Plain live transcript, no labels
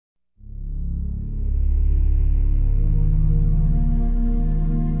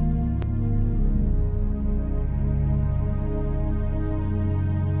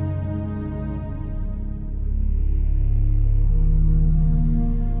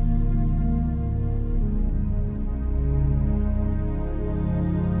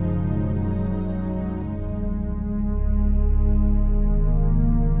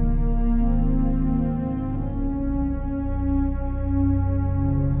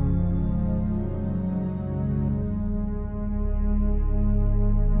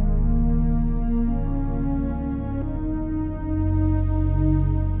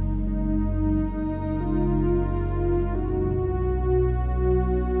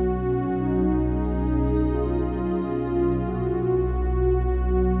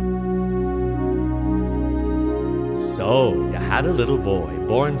So, you had a little boy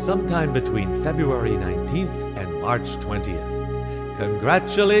born sometime between February 19th and March 20th.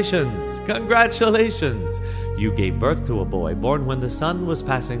 Congratulations! Congratulations! You gave birth to a boy born when the sun was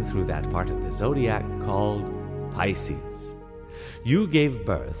passing through that part of the zodiac called Pisces. You gave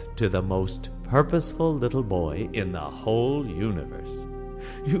birth to the most purposeful little boy in the whole universe.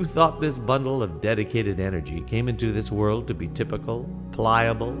 You thought this bundle of dedicated energy came into this world to be typical,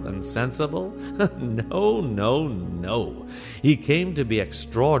 pliable, and sensible? No, no, no. He came to be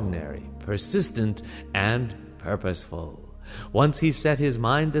extraordinary, persistent, and purposeful. Once he set his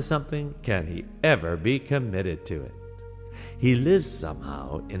mind to something, can he ever be committed to it? He lives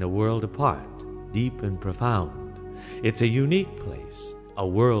somehow in a world apart, deep and profound. It's a unique place, a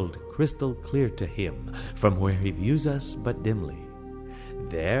world crystal clear to him, from where he views us but dimly.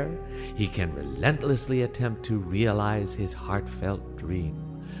 There, he can relentlessly attempt to realize his heartfelt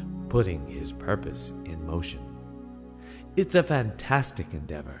dream, putting his purpose in motion. It's a fantastic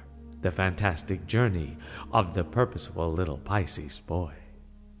endeavor, the fantastic journey of the purposeful little Pisces boy.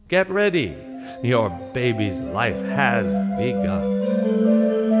 Get ready, your baby's life has begun.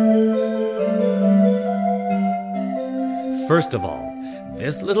 First of all,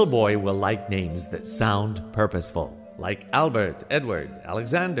 this little boy will like names that sound purposeful, like Albert, Edward,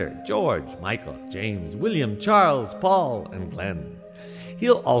 Alexander, George, Michael, James, William, Charles, Paul, and Glenn.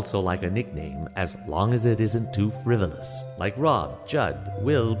 He'll also like a nickname as long as it isn't too frivolous, like Rob, Judd,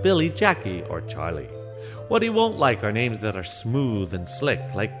 Will, Billy, Jackie, or Charlie. What he won't like are names that are smooth and slick,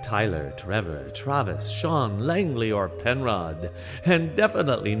 like Tyler, Trevor, Travis, Sean, Langley, or Penrod. And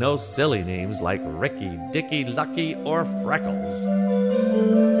definitely no silly names like Ricky, Dicky, Lucky, or Freckles.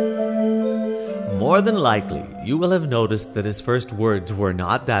 More than likely, you will have noticed that his first words were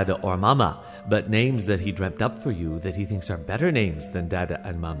not Dada or Mama, but names that he dreamt up for you that he thinks are better names than Dada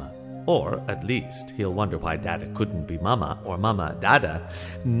and Mama. Or, at least, he'll wonder why Dada couldn't be Mama or Mama Dada.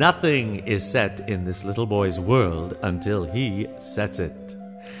 Nothing is set in this little boy's world until he sets it.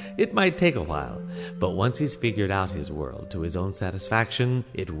 It might take a while, but once he's figured out his world to his own satisfaction,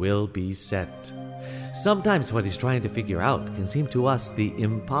 it will be set. Sometimes what he's trying to figure out can seem to us the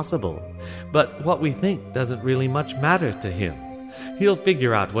impossible, but what we think doesn't really much matter to him. He'll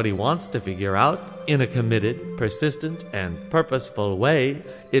figure out what he wants to figure out in a committed, persistent, and purposeful way.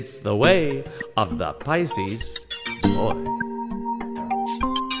 It's the way of the Pisces boy.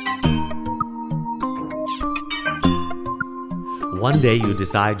 One day you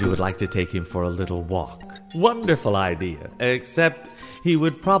decide you would like to take him for a little walk. Wonderful idea, except he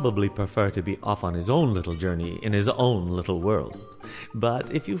would probably prefer to be off on his own little journey in his own little world.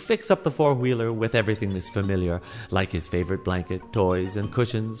 But if you fix up the four-wheeler with everything that's familiar, like his favorite blanket, toys, and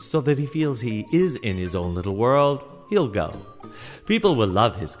cushions, so that he feels he is in his own little world, he'll go. People will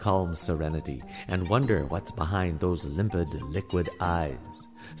love his calm serenity and wonder what's behind those limpid, liquid eyes.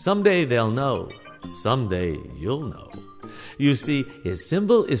 Someday they'll know. Someday you'll know. You see, his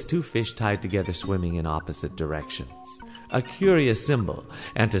symbol is two fish tied together swimming in opposite directions. A curious symbol,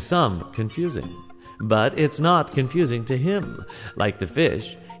 and to some, confusing. But it's not confusing to him. Like the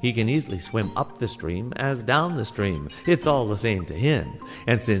fish, he can easily swim up the stream as down the stream. It's all the same to him.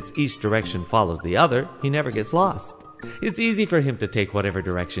 And since each direction follows the other, he never gets lost. It's easy for him to take whatever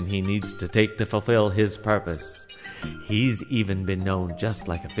direction he needs to take to fulfill his purpose. He's even been known, just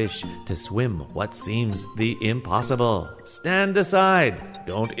like a fish, to swim what seems the impossible. Stand aside.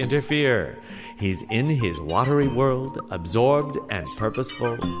 Don't interfere. He's in his watery world, absorbed and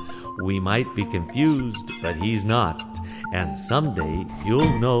purposeful. We might be confused, but he's not. And someday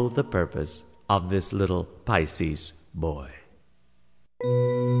you'll know the purpose of this little Pisces boy.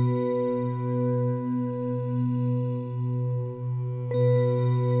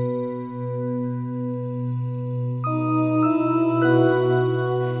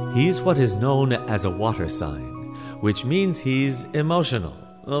 He's what is known as a water sign, which means he's emotional.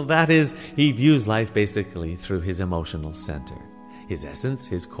 Well, that is, he views life basically through his emotional center. His essence,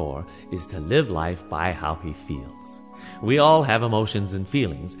 his core, is to live life by how he feels. We all have emotions and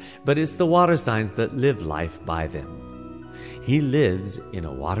feelings, but it's the water signs that live life by them. He lives in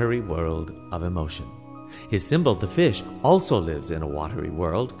a watery world of emotion. His symbol, the fish, also lives in a watery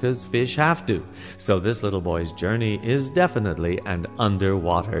world because fish have to. So this little boy's journey is definitely an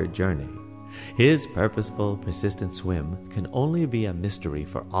underwater journey. His purposeful, persistent swim can only be a mystery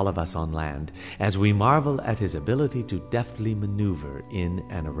for all of us on land as we marvel at his ability to deftly maneuver in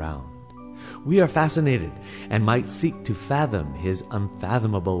and around. We are fascinated and might seek to fathom his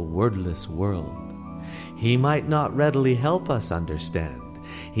unfathomable, wordless world. He might not readily help us understand,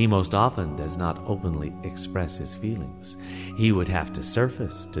 He most often does not openly express his feelings. He would have to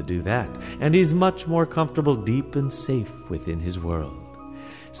surface to do that, and he's much more comfortable deep and safe within his world.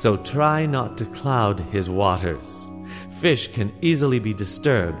 So try not to cloud his waters. Fish can easily be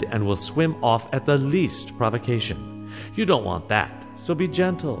disturbed and will swim off at the least provocation. You don't want that, so be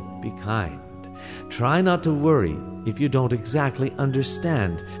gentle, be kind. Try not to worry if you don't exactly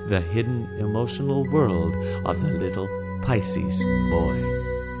understand the hidden emotional world of the little Pisces boy.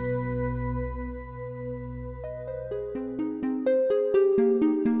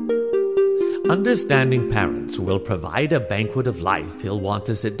 Understanding parents will provide a banquet of life he'll want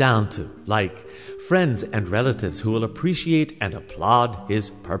to sit down to, like friends and relatives who will appreciate and applaud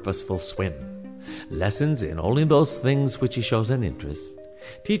his purposeful swim, lessons in only those things which he shows an interest,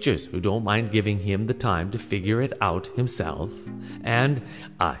 teachers who don't mind giving him the time to figure it out himself, and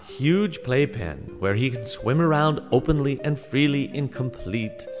a huge playpen where he can swim around openly and freely in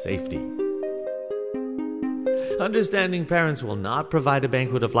complete safety. Understanding parents will not provide a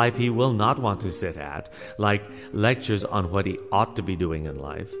banquet of life he will not want to sit at, like lectures on what he ought to be doing in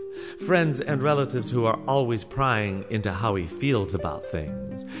life, friends and relatives who are always prying into how he feels about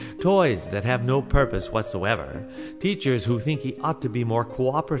things, toys that have no purpose whatsoever, teachers who think he ought to be more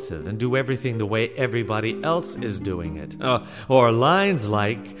cooperative and do everything the way everybody else is doing it, or lines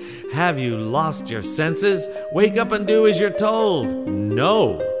like, "Have you lost your senses? Wake up and do as you're told."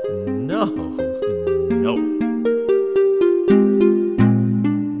 No, no, no.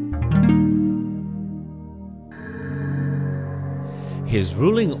 His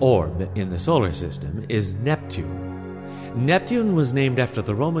ruling orb in the solar system is Neptune. Neptune was named after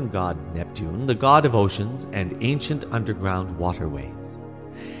the Roman god Neptune, the god of oceans and ancient underground waterways.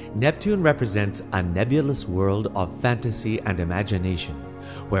 Neptune represents a nebulous world of fantasy and imagination,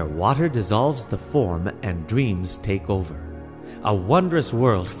 where water dissolves the form and dreams take over. A wondrous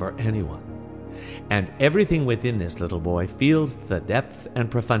world for anyone. And everything within this little boy feels the depth and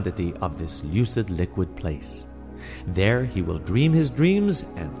profundity of this lucid liquid place. There he will dream his dreams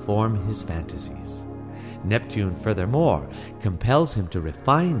and form his fantasies. Neptune, furthermore, compels him to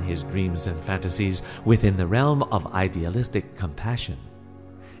refine his dreams and fantasies within the realm of idealistic compassion.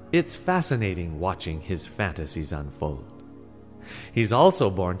 It's fascinating watching his fantasies unfold. He's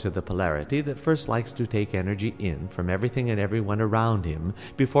also born to the polarity that first likes to take energy in from everything and everyone around him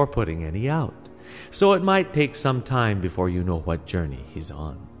before putting any out. So it might take some time before you know what journey he's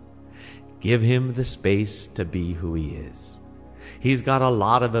on. Give him the space to be who he is. He's got a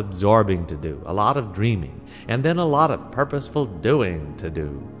lot of absorbing to do, a lot of dreaming, and then a lot of purposeful doing to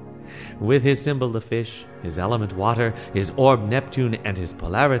do. With his symbol the fish, his element water, his orb Neptune, and his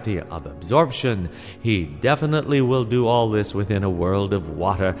polarity of absorption, he definitely will do all this within a world of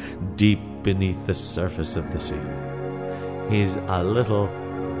water deep beneath the surface of the sea. He's a little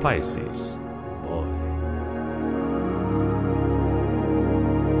Pisces boy.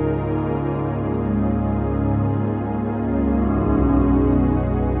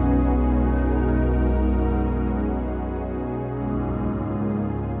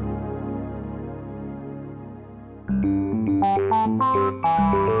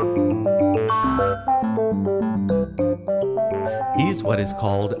 He's what is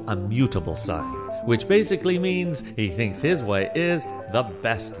called a mutable sign, which basically means he thinks his way is the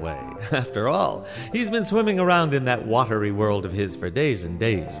best way. After all, he's been swimming around in that watery world of his for days and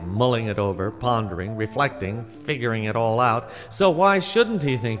days, mulling it over, pondering, reflecting, figuring it all out. So why shouldn't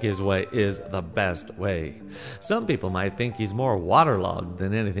he think his way is the best way? Some people might think he's more waterlogged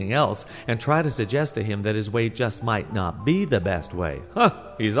than anything else and try to suggest to him that his way just might not be the best way.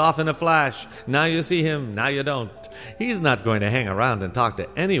 He's off in a flash. Now you see him, now you don't. He's not going to hang around and talk to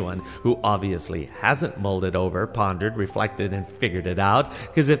anyone who obviously hasn't mulled it over, pondered, reflected, and figured it out,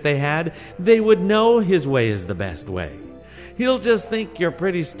 because if they had, they would know his way is the best way. He'll just think you're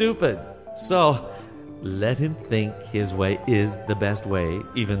pretty stupid. So let him think his way is the best way,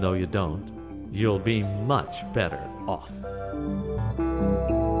 even though you don't. You'll be much better off.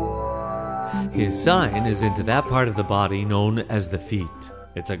 His sign is into that part of the body known as the feet.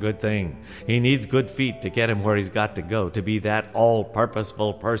 It's a good thing. He needs good feet to get him where he's got to go, to be that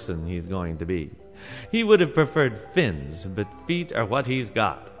all-purposeful person he's going to be. He would have preferred fins, but feet are what he's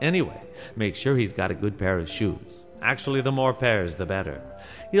got. Anyway, make sure he's got a good pair of shoes. Actually, the more pairs, the better.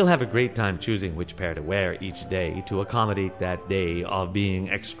 He'll have a great time choosing which pair to wear each day to accommodate that day of being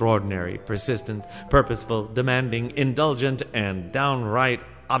extraordinary, persistent, purposeful, demanding, indulgent, and downright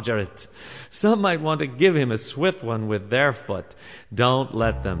obdurate. Some might want to give him a swift one with their foot. Don't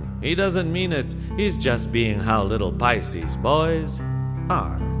let them. He doesn't mean it. He's just being how little Pisces boys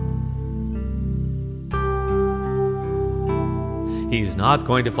are. He's not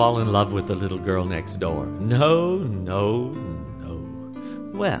going to fall in love with the little girl next door. No, no,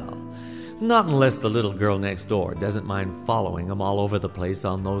 no. Well, not unless the little girl next door doesn't mind following him all over the place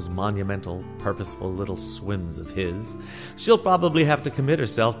on those monumental, purposeful little swims of his. She'll probably have to commit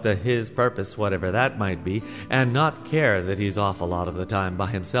herself to his purpose, whatever that might be, and not care that he's off a lot of the time by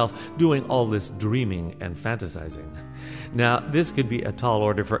himself doing all this dreaming and fantasizing. Now, this could be a tall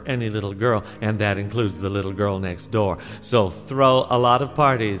order for any little girl, and that includes the little girl next door. So throw a lot of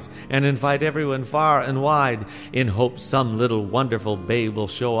parties and invite everyone far and wide in hopes some little wonderful babe will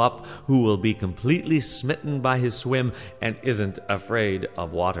show up who will be completely smitten by his swim and isn't afraid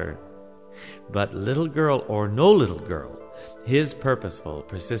of water. But little girl or no little girl, his purposeful,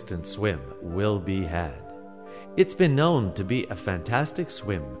 persistent swim will be had. It's been known to be a fantastic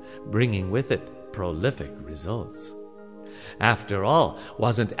swim, bringing with it prolific results. After all,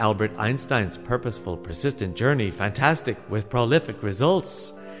 wasn't Albert Einstein's purposeful, persistent journey fantastic with prolific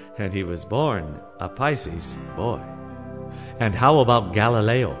results? And he was born a Pisces boy. And how about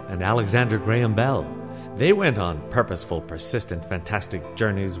Galileo and Alexander Graham Bell? They went on purposeful, persistent, fantastic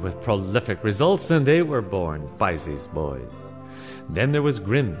journeys with prolific results, and they were born Pisces boys. Then there was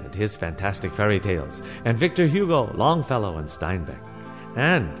Grimm and his fantastic fairy tales, and Victor Hugo, Longfellow, and Steinbeck,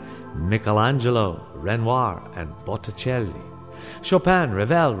 and Michelangelo, Renoir, and Botticelli, Chopin,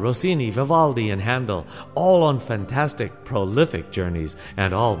 Ravel, Rossini, Vivaldi, and Handel, all on fantastic, prolific journeys,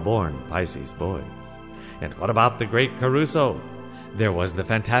 and all born Pisces boys. And what about the great Caruso? There was the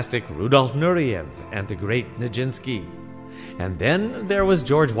fantastic Rudolf Nureyev and the great Nijinsky. And then there was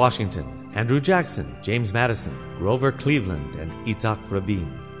George Washington, Andrew Jackson, James Madison, Grover Cleveland, and Itzhak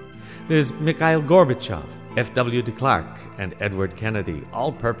Rabin. There's Mikhail Gorbachev, F.W. de Klerk, and Edward Kennedy,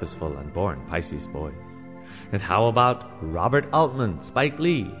 all purposeful and born Pisces boys. And how about Robert Altman, Spike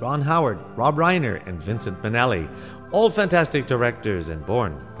Lee, Ron Howard, Rob Reiner, and Vincent Minnelli, all fantastic directors and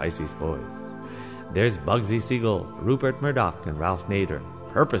born Pisces boys. There's Bugsy Siegel, Rupert Murdoch, and Ralph Nader,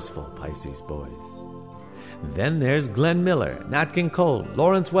 purposeful Pisces boys. Then there's Glenn Miller, Nat King Cole,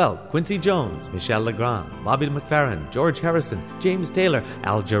 Lawrence Welk, Quincy Jones, Michel Legrand, Bobby McFerrin, George Harrison, James Taylor,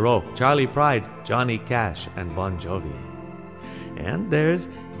 Al Jarreau, Charlie Pride, Johnny Cash, and Bon Jovi. And there's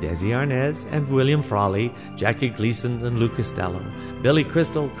Desi Arnaz and William Frawley, Jackie Gleason and Lou Costello, Billy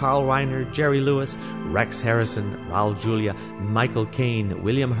Crystal, Carl Reiner, Jerry Lewis, Rex Harrison, Raul Julia, Michael Caine,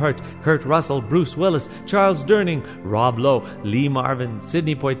 William Hurt, Kurt Russell, Bruce Willis, Charles Durning, Rob Lowe, Lee Marvin,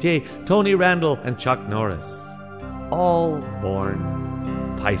 Sidney Poitier, Tony Randall, and Chuck Norris. All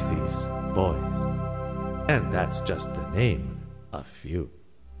born Pisces boys. And that's just to name a few.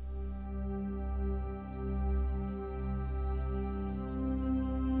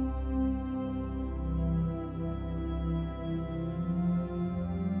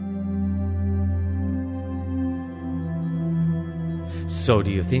 So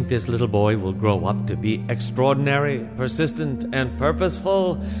do you think this little boy will grow up to be extraordinary, persistent, and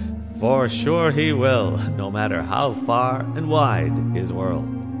purposeful? For sure he will, no matter how far and wide his world.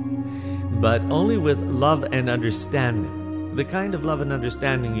 But only with love and understanding. The kind of love and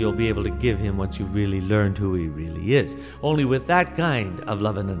understanding you'll be able to give him once you've really learned who he really is. Only with that kind of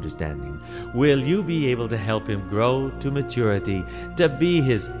love and understanding will you be able to help him grow to maturity, to be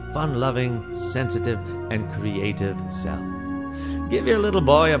his fun-loving, sensitive, and creative self. Give your little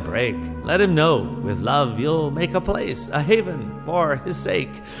boy a break. Let him know, with love, you'll make a place, a haven for his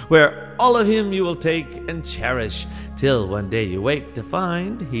sake, where all of him you will take and cherish, till one day you wake to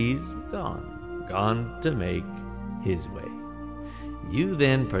find he's gone to make his way. You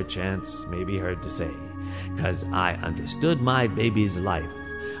then, perchance, may be heard to say, 'Cause I understood my baby's life,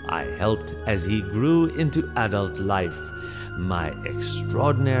 I helped as he grew into adult life, my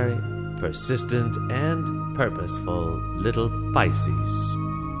extraordinary, persistent, and purposeful little Pisces